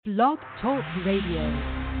Blog Talk Radio.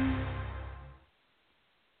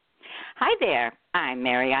 Hi there. I'm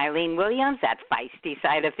Mary Eileen Williams at Feisty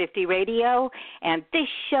Side of 50 Radio, and this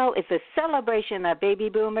show is a celebration of baby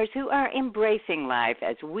boomers who are embracing life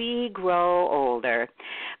as we grow older.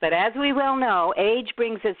 But as we well know, age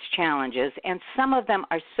brings its challenges, and some of them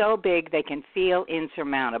are so big they can feel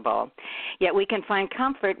insurmountable. Yet we can find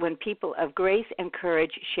comfort when people of grace and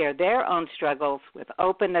courage share their own struggles with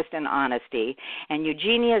openness and honesty, and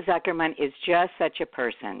Eugenia Zukerman is just such a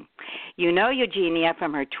person. You know Eugenia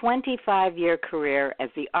from her 25-year career as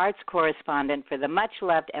the arts correspondent for the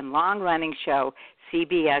much-loved and long-running show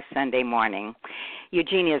CBS Sunday Morning.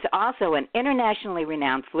 Eugenia is also an internationally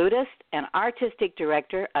renowned flutist, an artistic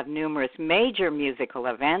director of numerous major musical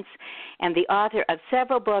events, and the author of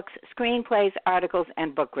several books, screenplays, articles,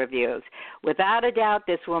 and book reviews. Without a doubt,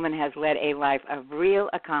 this woman has led a life of real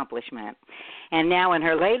accomplishment. And now in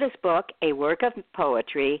her latest book, A Work of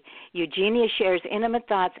Poetry, Eugenia shares intimate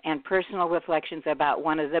thoughts and personal reflections about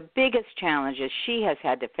one of the biggest challenges she has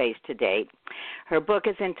had to face to date. Her book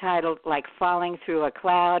is entitled Like Falling Through a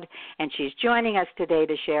Cloud, and she's joining us today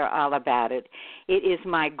to share all about it. It is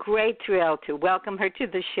my great thrill to welcome her to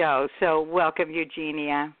the show. So welcome,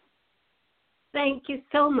 Eugenia. Thank you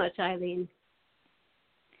so much, Eileen.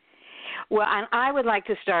 Well, and I would like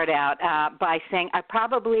to start out by saying I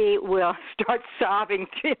probably will start sobbing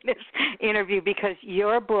through this interview because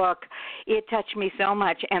your book, it touched me so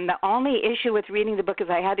much. And the only issue with reading the book is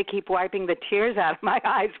I had to keep wiping the tears out of my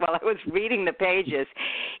eyes while I was reading the pages.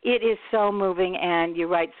 It is so moving, and you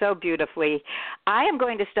write so beautifully. I am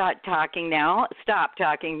going to stop talking now,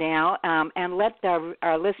 and let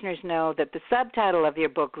our listeners know that the subtitle of your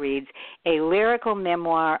book reads, A Lyrical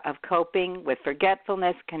Memoir of Coping with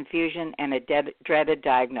Forgetfulness, Confusion, and a dreaded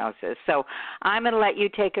diagnosis. So I'm going to let you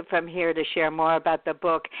take it from here to share more about the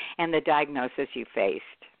book and the diagnosis you faced.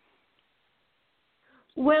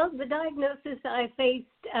 Well, the diagnosis I faced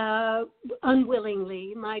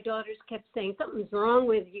unwillingly. My daughters kept saying, something's wrong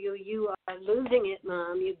with you. You are losing it,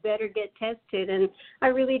 Mom. You better get tested. And I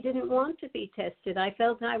really didn't want to be tested. I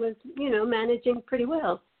felt I was, managing pretty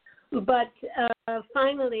well. But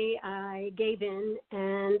finally, I gave in,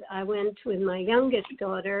 and I went with my youngest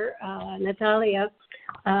daughter, Natalia,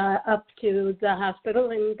 up to the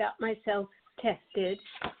hospital and got myself tested.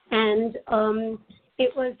 And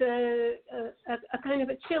it was a kind of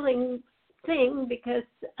a chilling thing because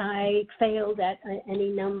I failed at any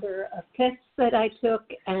number of tests that I took,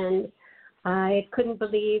 and I couldn't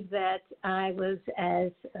believe that I was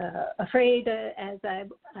as afraid as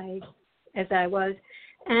I was.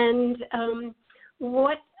 And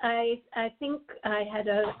what I think I had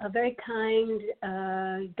a very kind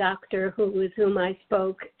doctor with whom I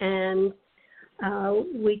spoke, and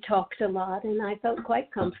we talked a lot, and I felt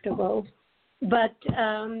quite comfortable. But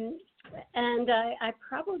and I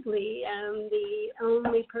probably am the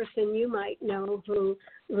only person you might know who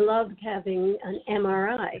loved having an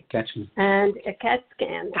MRI and a CAT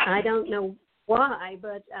scan. I don't know why,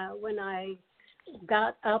 but when I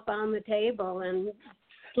got up on the table and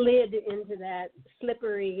slid into that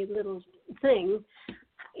slippery little thing,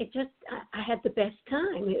 I had the best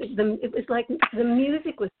time. It was like the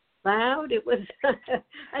music was loud. It was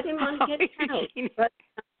I didn't want to get out. But,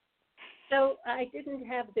 so I didn't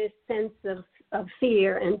have this sense of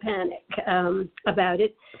fear and panic about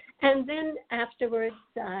it. And then afterwards,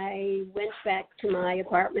 I went back to my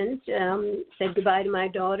apartment, said goodbye to my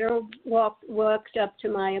daughter, walked up to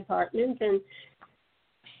my apartment, and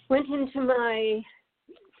went into my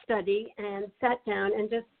study and sat down and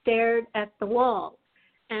just stared at the wall.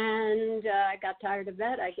 And I got tired of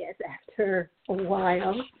that, I guess, after a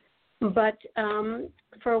while. But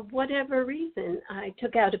for whatever reason, I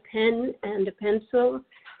took out a pen and a pencil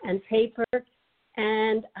and paper,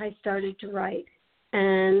 and I started to write.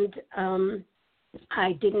 And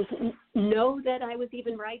I didn't know that I was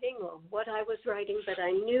even writing or what I was writing, but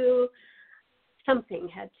I knew something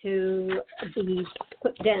had to be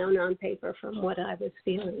put down on paper from what I was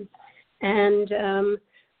feeling. And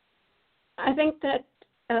I think that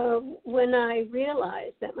when I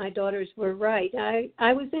realized that my daughters were right,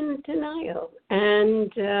 I was in denial,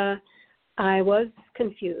 and I was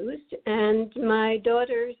confused. And my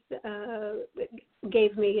daughters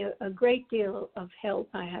gave me a great deal of help,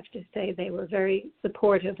 I have to say. They were very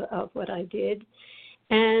supportive of what I did.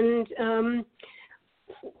 And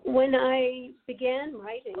when I began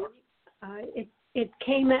writing, it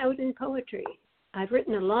came out in poetry. I've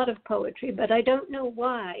written a lot of poetry, but I don't know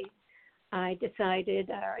why I decided,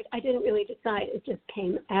 or I didn't really decide, it just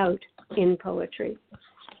came out in poetry.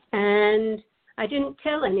 And I didn't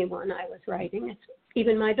tell anyone I was writing.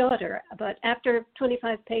 even my daughter. But after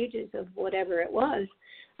 25 pages of whatever it was,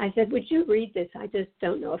 I said, would you read this? I just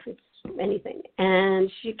don't know if it's anything. And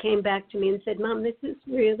she came back to me and said, Mom, this is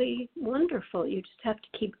really wonderful. You just have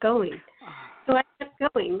to keep going. So I kept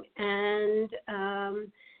going. And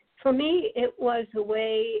for me, it was a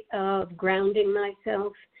way of grounding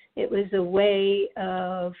myself. It was a way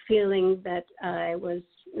of feeling that I was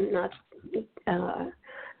not,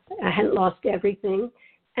 I hadn't lost everything.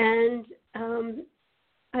 And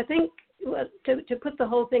I think, well, to put the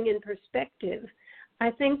whole thing in perspective, I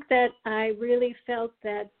think that I really felt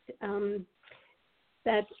that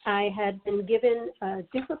that I had been given a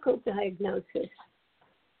difficult diagnosis.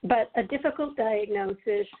 But a difficult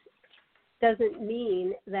diagnosis doesn't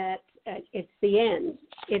mean that it's the end.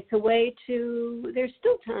 It's a way to, there's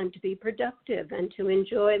still time to be productive and to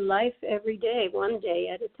enjoy life every day, one day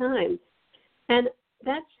at a time. And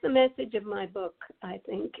that's the message of my book, I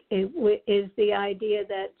think, is the idea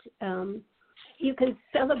that you can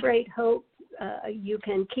celebrate hope, you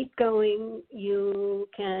can keep going, you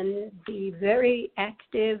can be very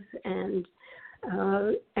active, and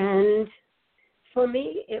for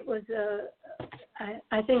me, it was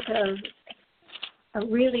I think a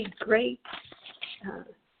really great.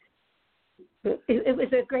 It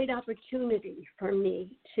was a great opportunity for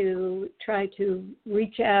me to try to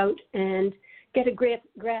reach out and get a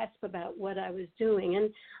grasp about what I was doing. And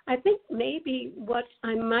I think maybe what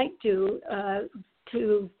I might do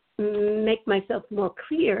to make myself more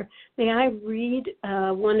clear, may I read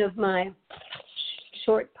one of my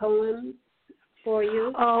short poems for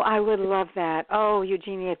you? Oh, I would love that. Oh,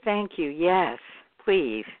 Eugenia, thank you. Yes,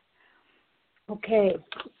 please. Okay.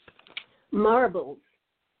 Marbles.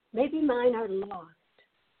 Maybe mine are lost,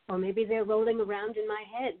 or maybe they're rolling around in my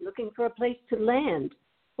head looking for a place to land,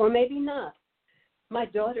 or maybe not. My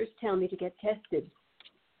daughters tell me to get tested.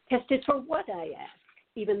 Tested for what, I ask,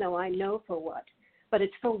 even though I know for what. But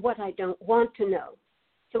it's for what I don't want to know.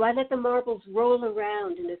 So I let the marbles roll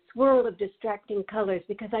around in a swirl of distracting colors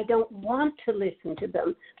because I don't want to listen to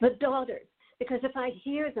them, the daughters, because if I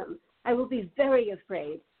hear them, I will be very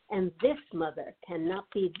afraid. And this mother cannot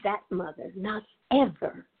be that mother, not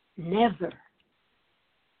ever, never.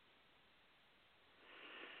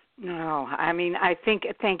 No, I mean,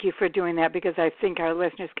 thank you for doing that, because I think our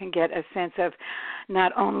listeners can get a sense of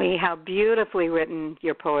not only how beautifully written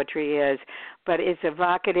your poetry is, but it's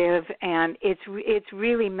evocative and it's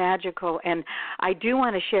really magical. And I do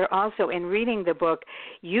want to share also, in reading the book,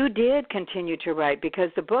 you did continue to write,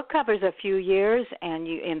 because the book covers a few years, and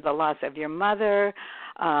you, in the loss of your mother,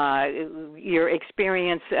 your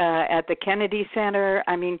experience at the Kennedy Center.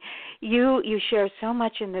 I mean, you share so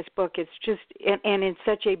much in this book. It's just, and in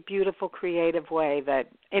such a beautiful, creative way that,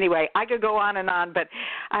 anyway, I could go on and on, but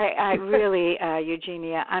I really,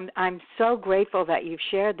 Eugenia, I'm so grateful that you've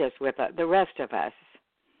shared this with the rest of us.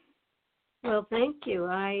 Well, thank you.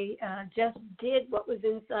 I just did what was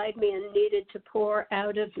inside me and needed to pour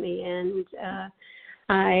out of me, and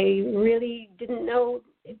I really didn't know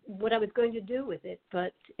what I was going to do with it,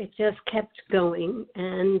 but it just kept going,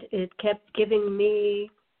 and it kept giving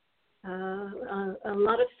me a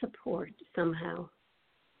lot of support somehow.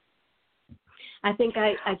 I think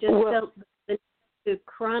I just felt the need to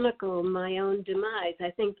chronicle my own demise.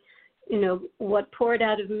 I think, what poured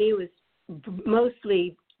out of me was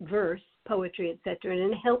mostly verse, poetry, etc.,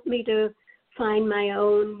 and it helped me to find my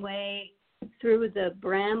own way through the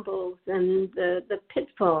brambles and the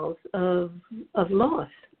pitfalls of loss.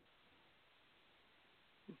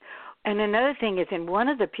 And another thing is, in one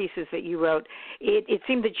of the pieces that you wrote, it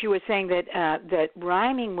seemed that you were saying that that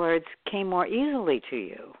rhyming words came more easily to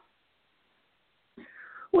you.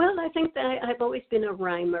 Well, I think that I've always been a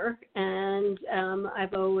rhymer, and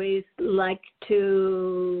I've always liked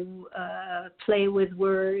to play with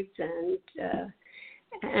words,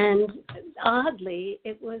 and oddly,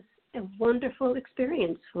 it was a wonderful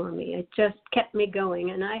experience for me. It just kept me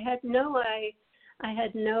going, and I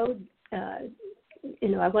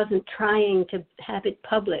wasn't trying to have it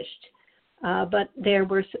published, but there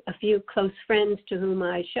were a few close friends to whom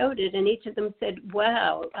I showed it, and each of them said,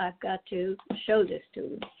 wow, I've got to show this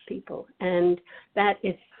to people. And that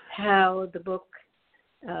is how the book,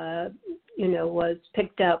 was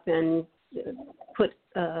picked up and put,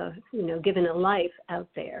 given a life out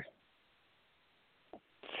there.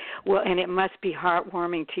 Well, and it must be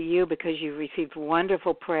heartwarming to you because you've received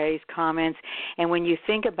wonderful praise, comments, and when you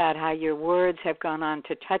think about how your words have gone on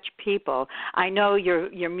to touch people, I know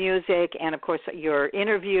your music and, of course, your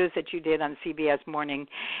interviews that you did on CBS Morning,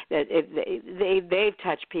 that they've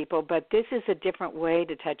touched people, but this is a different way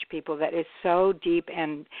to touch people that is so deep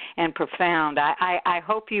and profound. I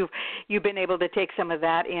hope you've been able to take some of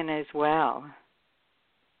that in as well.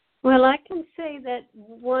 Well, I can say that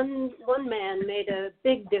one man made a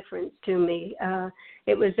big difference to me.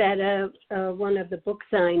 It was at one of the book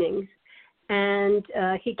signings, and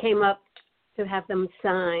he came up to have them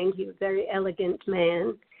signed. He was a very elegant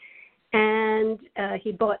man, and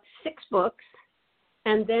he bought 6 books,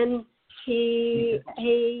 and then he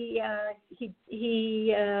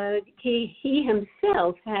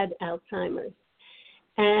himself had Alzheimer's,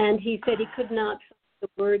 and he said he could not find the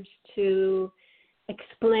words to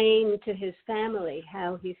explain to his family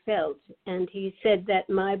how he felt, and he said that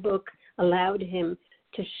my book allowed him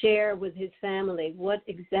to share with his family what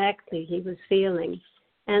exactly he was feeling,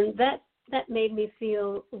 and that made me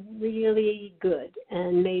feel really good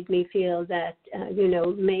and made me feel that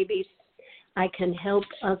maybe I can help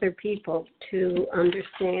other people to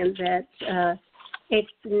understand that it's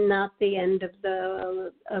not the end of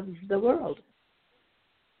the world.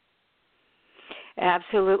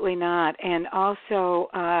 Absolutely not. And also,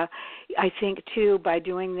 I think, too, by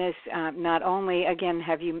doing this, not only, again,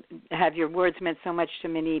 have your words meant so much to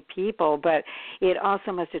many people, but it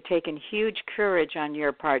also must have taken huge courage on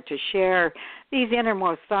your part to share these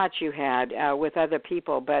innermost thoughts you had with other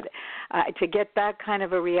people. But to get that kind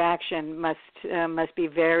of a reaction must be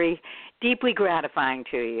very deeply gratifying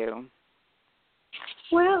to you.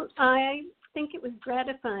 Well, I think it was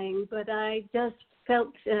gratifying, but I just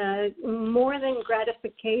felt more than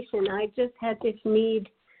gratification. I just had this need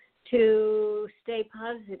to stay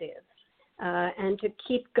positive and to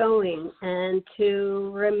keep going and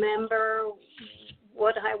to remember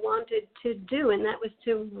what I wanted to do, and that was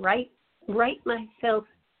to write myself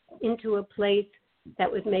into a place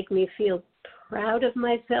that would make me feel proud of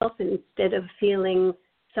myself instead of feeling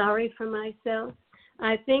sorry for myself.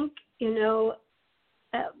 I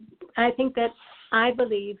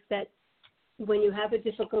believe that when you have a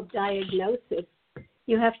difficult diagnosis,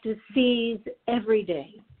 you have to seize every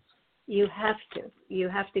day. You have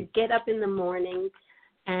to get up in the morning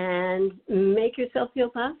and make yourself feel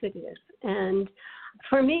positive. And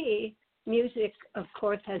for me, music, of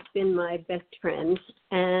course, has been my best friend.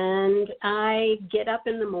 And I get up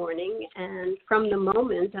in the morning, and from the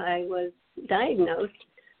moment I was diagnosed,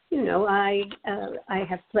 I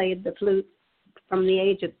have played the flute from the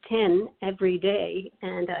age of 10 every day,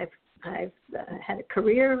 and I've had a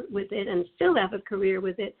career with it and still have a career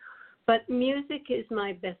with it, but music is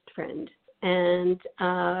my best friend. And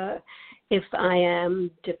if I am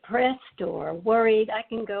depressed or worried, I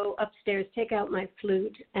can go upstairs, take out my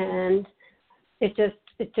flute, and it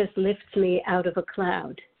just lifts me out of a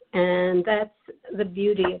cloud. And that's the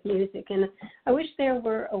beauty of music. And I wish there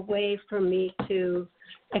were a way for me to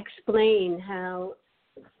explain how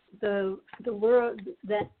the world,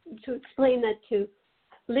 to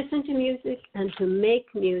listen to music and to make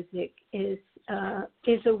music is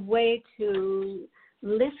a way to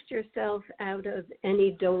lift yourself out of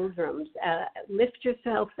any doldrums, lift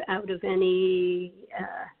yourself out of any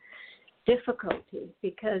difficulty,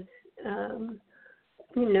 because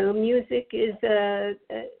music is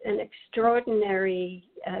an extraordinary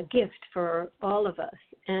gift for all of us.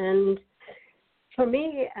 And for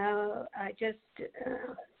me, I just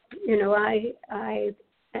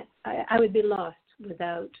I would be lost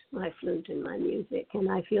without my flute and my music,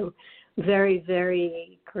 and I feel very,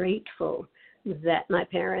 very grateful that my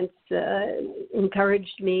parents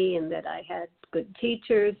encouraged me and that I had good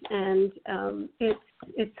teachers, and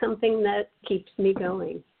it's something that keeps me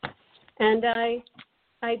going. And I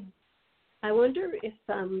wonder if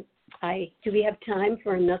do we have time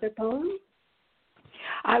for another poem?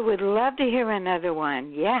 I would love to hear another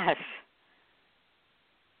one. Yes.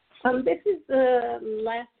 This is the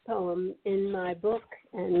last poem in my book,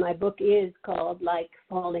 and my book is called Like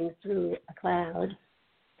Falling Through a Cloud.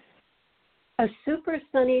 A super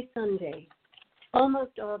sunny Sunday,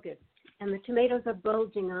 almost August, and the tomatoes are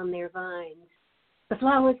bulging on their vines. The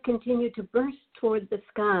flowers continue to burst toward the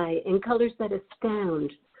sky in colors that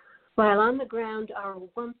astound, while on the ground our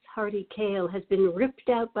once hardy kale has been ripped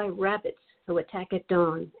out by rabbits who attack at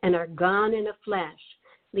dawn and are gone in a flash,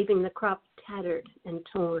 leaving the crop tattered and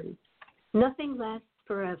torn. Nothing lasts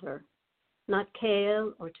forever, not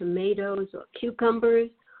kale or tomatoes or cucumbers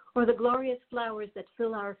or the glorious flowers that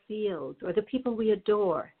fill our fields or the people we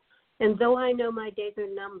adore. And though I know my days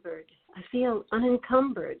are numbered, I feel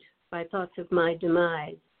unencumbered by thoughts of my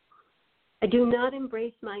demise. I do not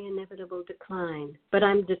embrace my inevitable decline, but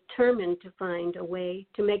I'm determined to find a way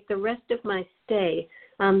to make the rest of my stay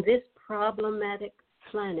on this problematic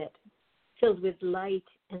planet filled with light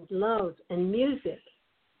and love and music.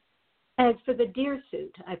 As for the deer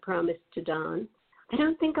suit I promised to don, I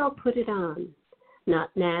don't think I'll put it on. Not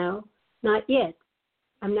now, not yet.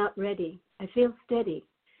 I'm not ready. I feel steady.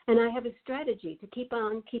 And I have a strategy to keep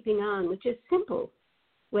on keeping on, which is simple.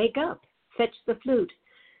 Wake up, fetch the flute,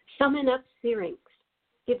 summon up syrinx,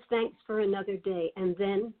 give thanks for another day, and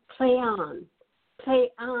then play on, play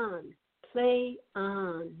on, play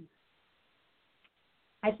on.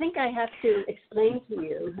 I think I have to explain to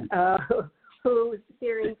you who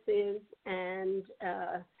syrinx is, and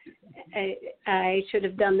I should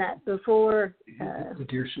have done that before. The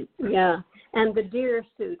deer suit. Yeah, and the deer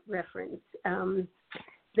suit reference.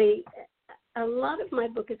 A lot of my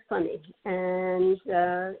book is funny, and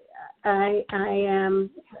I am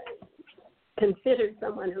considered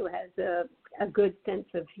someone who has a good sense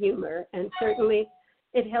of humor, and certainly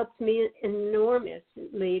it helped me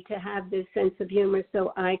enormously to have this sense of humor,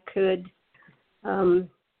 so I could.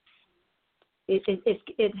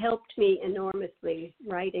 It helped me enormously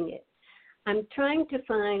writing it. I'm trying to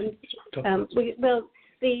find.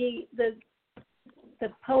 The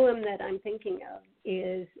poem that I'm thinking of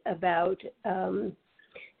is about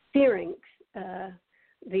syrinx. I'm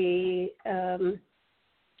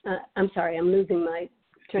sorry, I'm losing my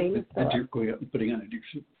train of thought. Going out and putting on a deer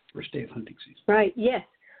suit, first day of hunting season. Right, yes.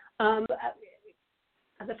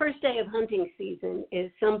 The first day of hunting season is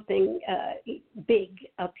something big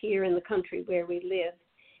up here in the country where we live.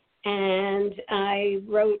 And I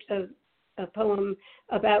wrote a poem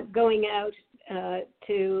about going out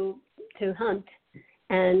to hunt,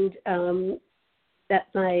 and that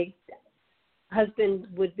my husband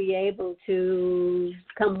would be able to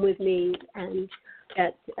come with me, and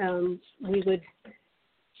that we would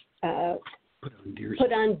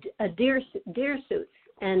put on a deer suits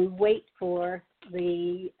and wait for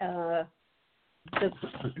the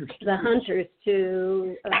hunters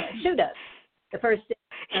to shoot us the first day.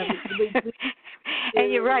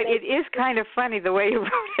 And you're right, it is kind of funny the way you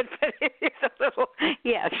wrote it, but it's a little,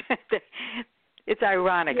 yes, it's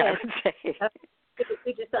ironic, yes. I would say.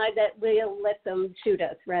 We decide that we'll let them shoot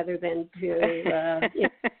us rather than to,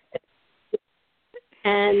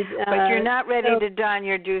 and but you're not ready to don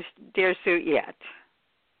your deer suit yet.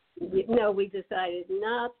 No, we decided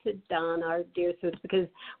not to don our deer suits because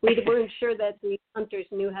we weren't sure that the hunters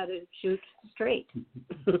knew how to shoot straight.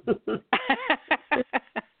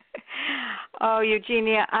 Oh,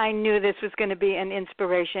 Eugenia, I knew this was going to be an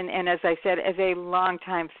inspiration, and as I said, as a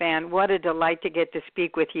longtime fan, what a delight to get to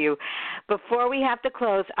speak with you. Before we have to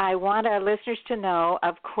close, I want our listeners to know,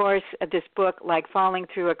 of course, this book, Like Falling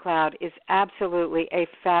Through a Cloud, is absolutely a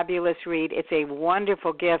fabulous read. It's a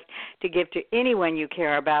wonderful gift to give to anyone you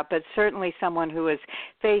care about, but certainly someone who is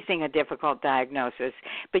facing a difficult diagnosis.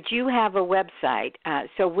 But you have a website,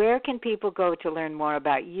 so where can people go to learn more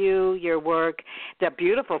about you, your work, the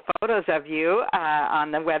beautiful photos of you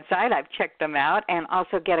on the website? I've checked them out, and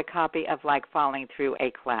also get a copy of Like Falling Through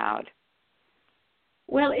a Cloud.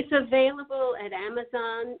 Well, it's available at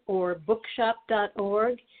Amazon or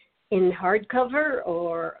bookshop.org in hardcover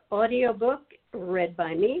or audiobook read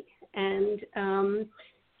by me, and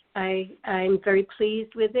I'm very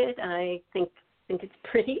pleased with it. I think it's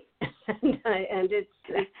pretty, and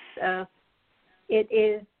it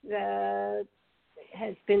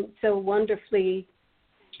has been so wonderfully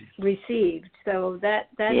received. So that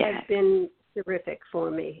yes. has been terrific for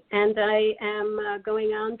me. And I am going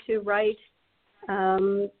on to write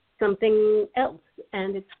something else,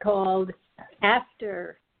 and it's called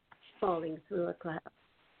After Falling Through a Cloud.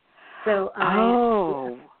 So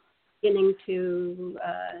I'm beginning to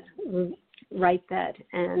write that,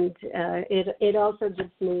 and it also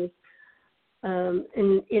gives me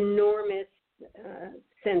an enormous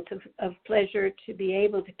sense of pleasure to be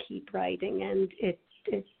able to keep writing, and it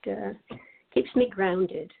keeps me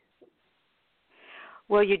grounded.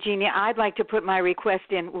 Well, Eugenia, I'd like to put my request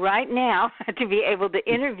in right now to be able to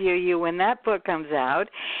interview you when that book comes out.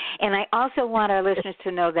 And I also want our listeners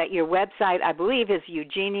to know that your website, I believe, is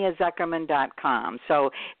eugeniazukerman.com.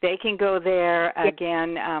 So they can go there,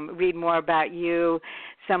 again, read more about you,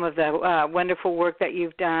 some of the wonderful work that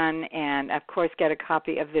you've done, and, of course, get a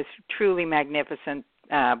copy of this truly magnificent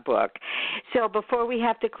book. So before we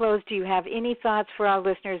have to close, do you have any thoughts for our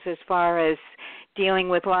listeners as far as dealing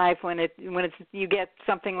with life when you get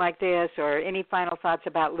something like this, or any final thoughts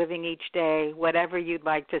about living each day, whatever you'd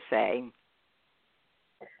like to say?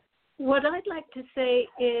 What I'd like to say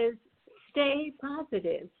is stay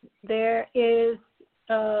positive. There is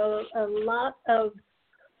a lot of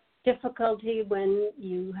difficulty when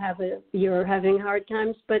you're having hard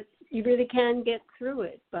times, but you really can get through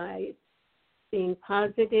it by being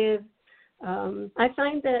positive. I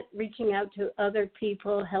find that reaching out to other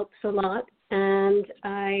people helps a lot, and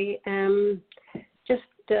I am just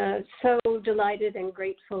so delighted and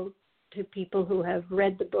grateful to people who have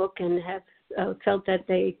read the book and have felt that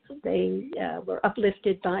they were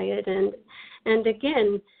uplifted by it. And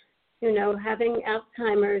again, having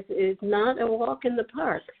Alzheimer's is not a walk in the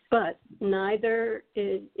park, but neither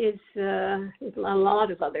is a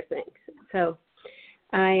lot of other things. So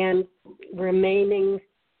I am remaining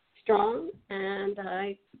strong, and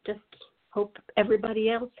I just hope everybody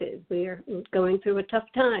else is. We are going through a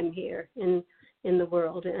tough time here in the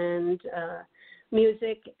world, and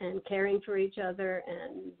music and caring for each other,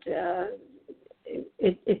 and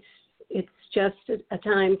it's just a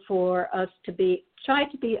time for us to try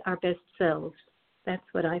to be our best selves. That's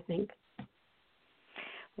what I think.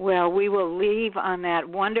 Well, we will leave on that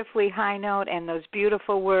wonderfully high note and those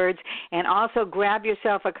beautiful words, and also grab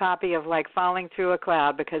yourself a copy of Like Falling Through a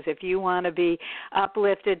Cloud, because if you want to be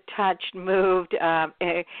uplifted, touched, moved,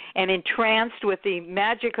 and entranced with the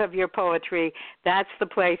magic of your poetry, that's the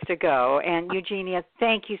place to go. And Eugenia,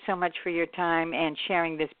 thank you so much for your time and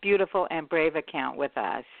sharing this beautiful and brave account with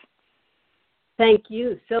us. Thank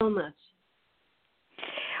you so much.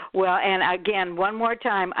 Well, and again, one more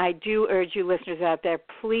time, I do urge you listeners out there,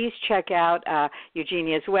 please check out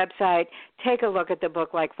Eugenia's website. Take a look at the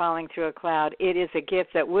book, Like Falling Through a Cloud. It is a gift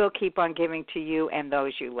that we'll keep on giving to you and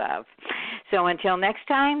those you love. So until next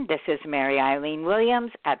time, this is Mary Eileen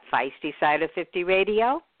Williams at Feisty Side of 50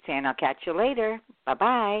 Radio, saying I'll catch you later.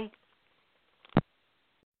 Bye-bye.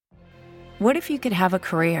 What if you could have a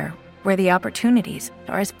career where the opportunities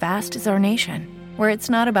are as vast as our nation? Where it's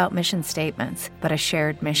not about mission statements, but a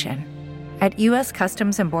shared mission. At U.S.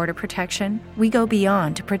 Customs and Border Protection, we go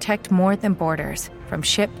beyond to protect more than borders. From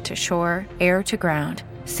ship to shore, air to ground,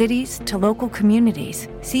 cities to local communities,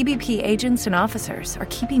 CBP agents and officers are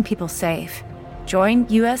keeping people safe. Join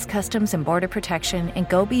U.S. Customs and Border Protection and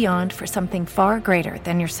go beyond for something far greater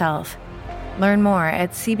than yourself. Learn more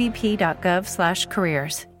at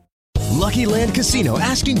cbp.gov/careers. Lucky Land Casino,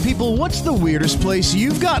 asking people, what's the weirdest place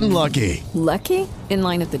you've gotten lucky? Lucky? In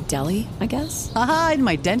line at the deli, I guess? Aha, in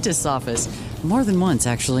my dentist's office. More than once,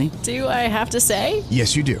 actually. Do I have to say?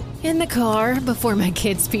 Yes, you do. In the car before my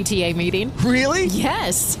kids' PTA meeting. Really?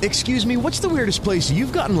 Yes. Excuse me, what's the weirdest place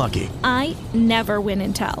you've gotten lucky? I never win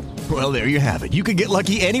and tell. Well, there you have it. You can get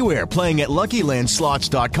lucky anywhere, playing at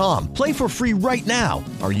LuckyLandSlots.com. Play for free right now.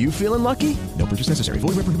 Are you feeling lucky? No purchase necessary. Void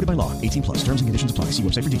where prohibited by law. 18+. Terms and conditions apply. See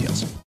website for details.